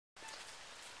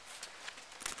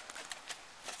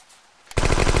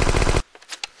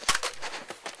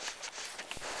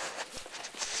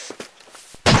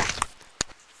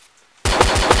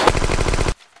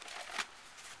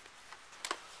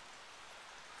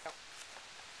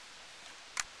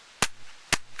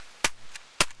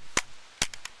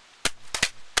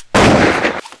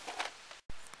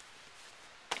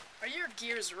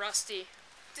gears rusty?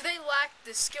 Do they lack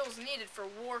the skills needed for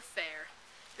warfare?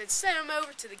 Then send them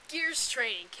over to the Gears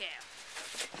training camp.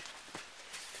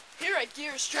 Here at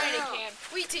Gears training camp,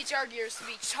 we teach our gears to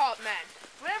be top men.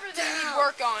 Whatever they need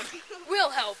work on,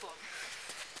 we'll help them.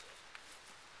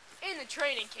 In the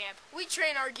training camp, we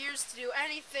train our gears to do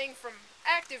anything from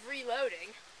active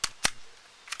reloading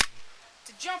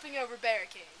to jumping over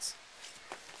barricades.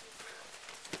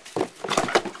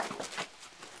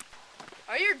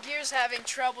 Are your gears having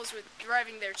troubles with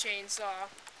driving their chainsaw?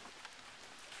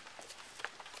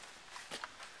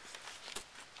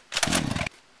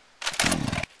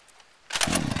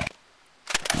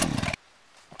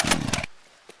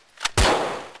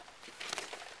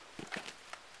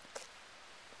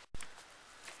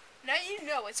 Now you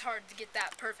know it's hard to get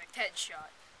that perfect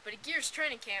headshot, but at Gears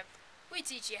Training Camp, we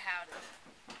teach you how to.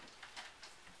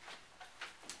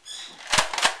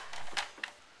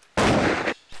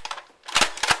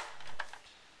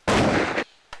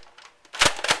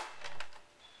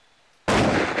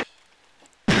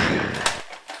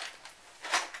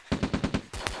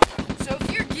 So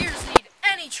if your gears need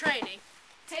any training,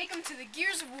 take them to the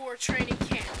Gears of War training camp.